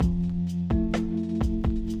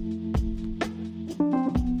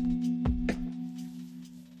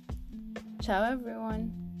Ciao,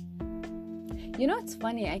 everyone. You know, it's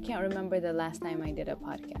funny. I can't remember the last time I did a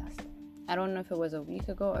podcast. I don't know if it was a week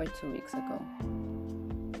ago or 2 weeks ago.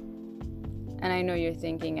 And I know you're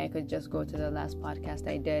thinking I could just go to the last podcast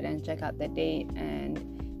I did and check out the date, and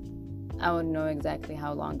I would know exactly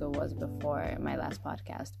how long it was before my last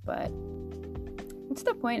podcast. But what's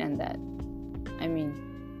the point in that? I mean,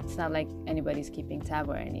 it's not like anybody's keeping tab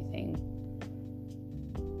or anything.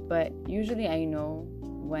 But usually I know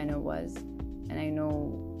when it was, and I know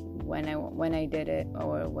when I did it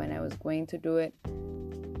or when I was going to do it.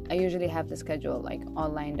 I usually have the schedule like all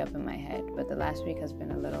lined up in my head, but the last week has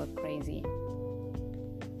been a little crazy.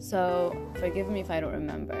 So forgive me if I don't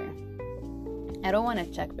remember. I don't want to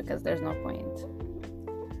check because there's no point.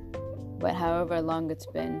 But however long it's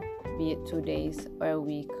been, be it 2 days or a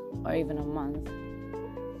week or even a month,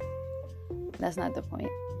 that's not the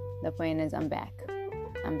point. The point is I'm back.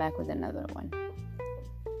 I'm back with another one.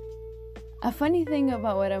 A funny thing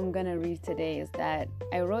about what I'm gonna read today is that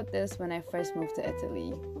I wrote this when I first moved to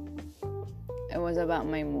Italy. It was about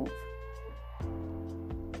my move.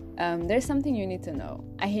 There's something you need to know.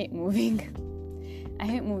 I hate moving. I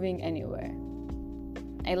hate moving anywhere.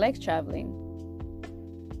 I like traveling,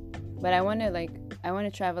 but I want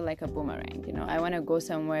to travel like a boomerang, you know? I want to go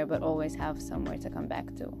somewhere but always have somewhere to come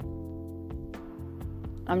back to.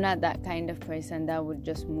 I'm not that kind of person that would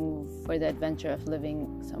just move for the adventure of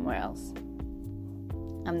living somewhere else.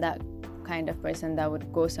 I'm that kind of person that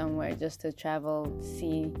would go somewhere just to travel,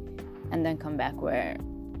 see, and then come back where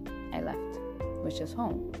I left, which is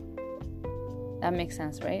home. That makes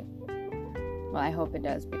sense, right? Well, I hope it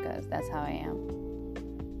does because that's how I am.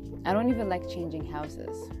 I don't even like changing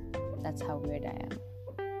houses. That's how weird I am.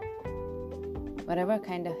 Whatever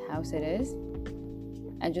kind of house it is,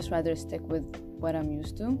 I'd just rather stick with what I'm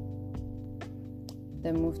used to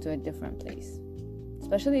than move to a different place.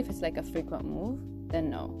 Especially if it's like a frequent move, then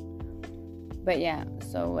no. But yeah,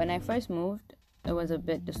 so when I first moved, it was a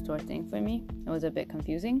bit distorting for me. It was a bit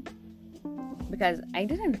confusing because I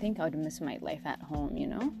didn't think I would miss my life at home, you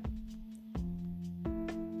know?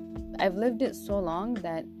 I've lived it so long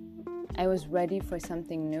that I was ready for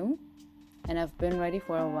something new, and I've been ready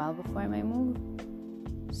for a while before my move.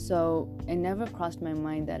 So it never crossed my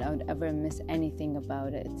mind that I would ever miss anything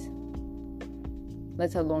about it,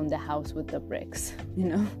 let alone the house with the bricks, you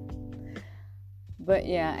know? But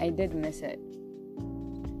yeah, I did miss it.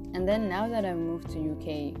 And then now that I've moved to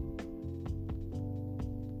UK,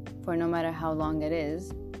 for no matter how long it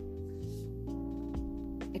is,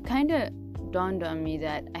 it kind of dawned on me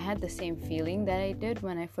that I had the same feeling that I did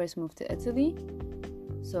when I first moved to Italy.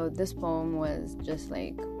 So this poem was just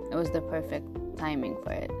like, it was the perfect timing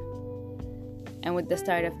for it. And with the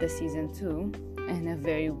start of the season 2, in a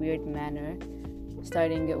very weird manner,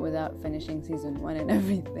 starting it without finishing season 1 and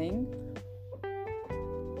everything,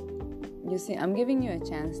 you see, I'm giving you a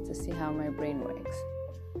chance to see how my brain works.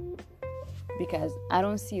 Because I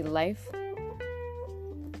don't see life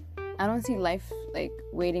like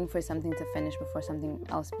waiting for something to finish before something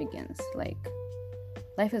else begins. Like,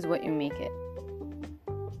 life is what you make it.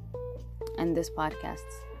 And this podcast,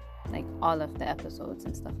 like all of the episodes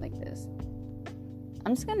and stuff like this,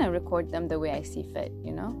 I'm just gonna record them the way I see fit,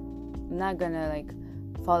 you know? I'm not gonna like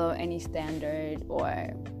follow any standard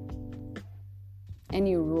or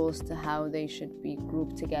any rules to how they should be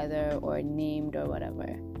grouped together or named or whatever.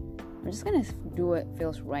 I'm just gonna do what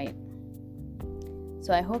feels right.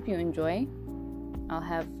 So I hope you enjoy. I'll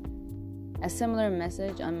have a similar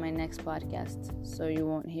message on my next podcast, so you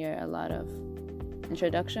won't hear a lot of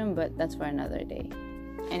introduction, but that's for another day.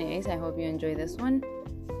 Anyways, I hope you enjoy this one,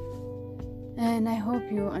 and I hope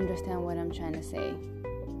you understand what I'm trying to say,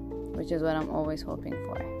 which is what I'm always hoping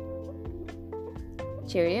for.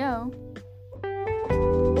 Cheerio!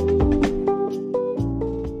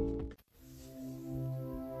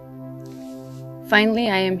 Finally,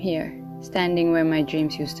 I am here, standing where my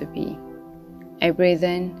dreams used to be. I breathe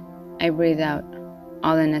in, I breathe out,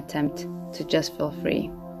 all in an attempt to just feel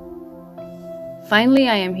free. Finally,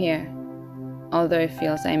 I am here, although it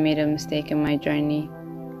feels I made a mistake in my journey.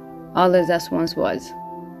 All as once was,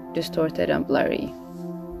 distorted and blurry.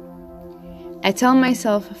 I tell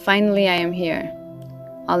myself, finally I am here,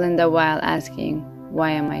 all in the while asking,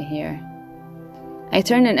 why am I here? I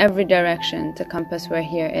turn in every direction to compass where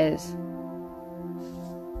here is.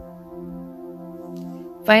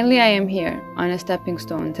 Finally I am here, on a stepping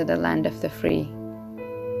stone to the land of the free.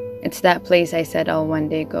 It's that place I said I'll one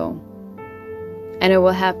day go. And it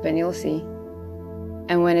will happen, you'll see.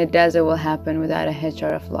 And when it does, it will happen without a hitch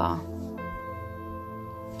or a flaw.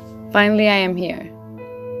 Finally I am here.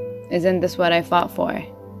 Isn't this what I fought for?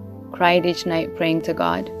 Cried each night praying to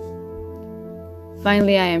God.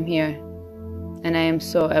 Finally, I am here, and I am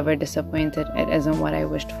so ever disappointed it isn't what I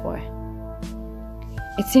wished for.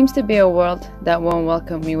 It seems to be a world that won't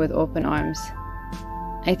welcome me with open arms.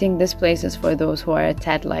 I think this place is for those who are a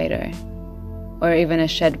tad lighter, or even a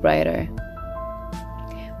shed brighter.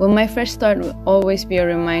 Will my fresh start always be a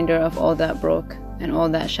reminder of all that broke and all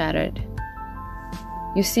that shattered?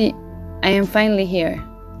 You see, I am finally here,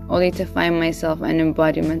 only to find myself an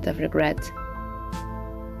embodiment of regret.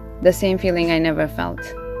 The same feeling I never felt.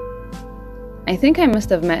 I think I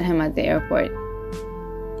must have met him at the airport.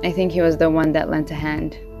 I think he was the one that lent a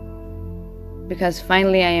hand. Because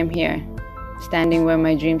finally I am here, standing where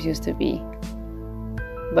my dreams used to be.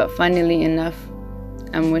 But funnily enough,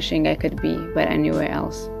 I'm wishing I could be, but anywhere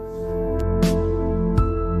else.